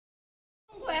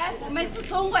国，我们是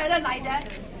中国人来的，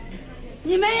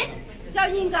你们要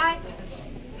应该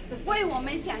为我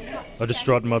们想要。A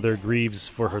distraught mother grieves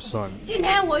for her son. 今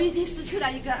天我已经失去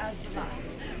了一个儿子了，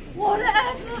我的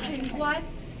儿子很乖，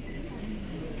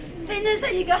真的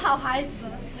是一个好孩子，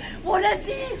我的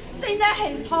心真的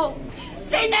很痛，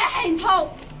真的很痛。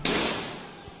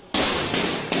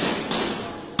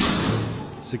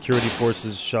 Security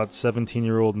forces shot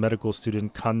 17-year-old medical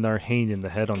student Khant Nyar Hein in the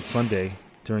head on Sunday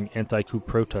during anti-coup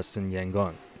protests in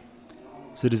Yangon.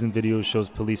 Citizen video shows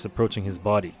police approaching his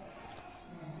body.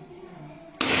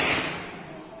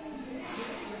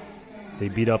 They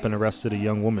beat up and arrested a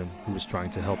young woman who was trying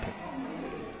to help him.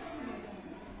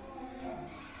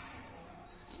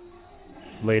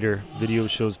 Later, video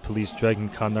shows police dragging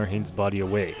Khant Nyar Hein's body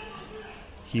away.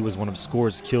 He was one of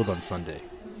scores killed on Sunday,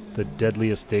 the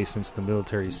deadliest day since the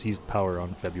military seized power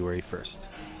on February 1st.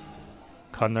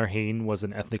 Khant Nyar Hein was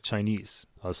an ethnic Chinese,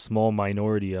 a small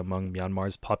minority among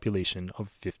Myanmar's population of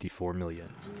 54 million.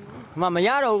 On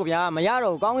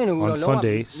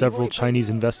Sunday, several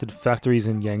Chinese-invested factories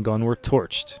in Yangon were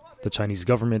torched. The Chinese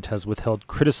government has withheld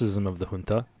criticism of the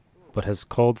junta, but has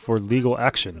called for legal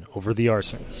action over the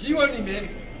arson.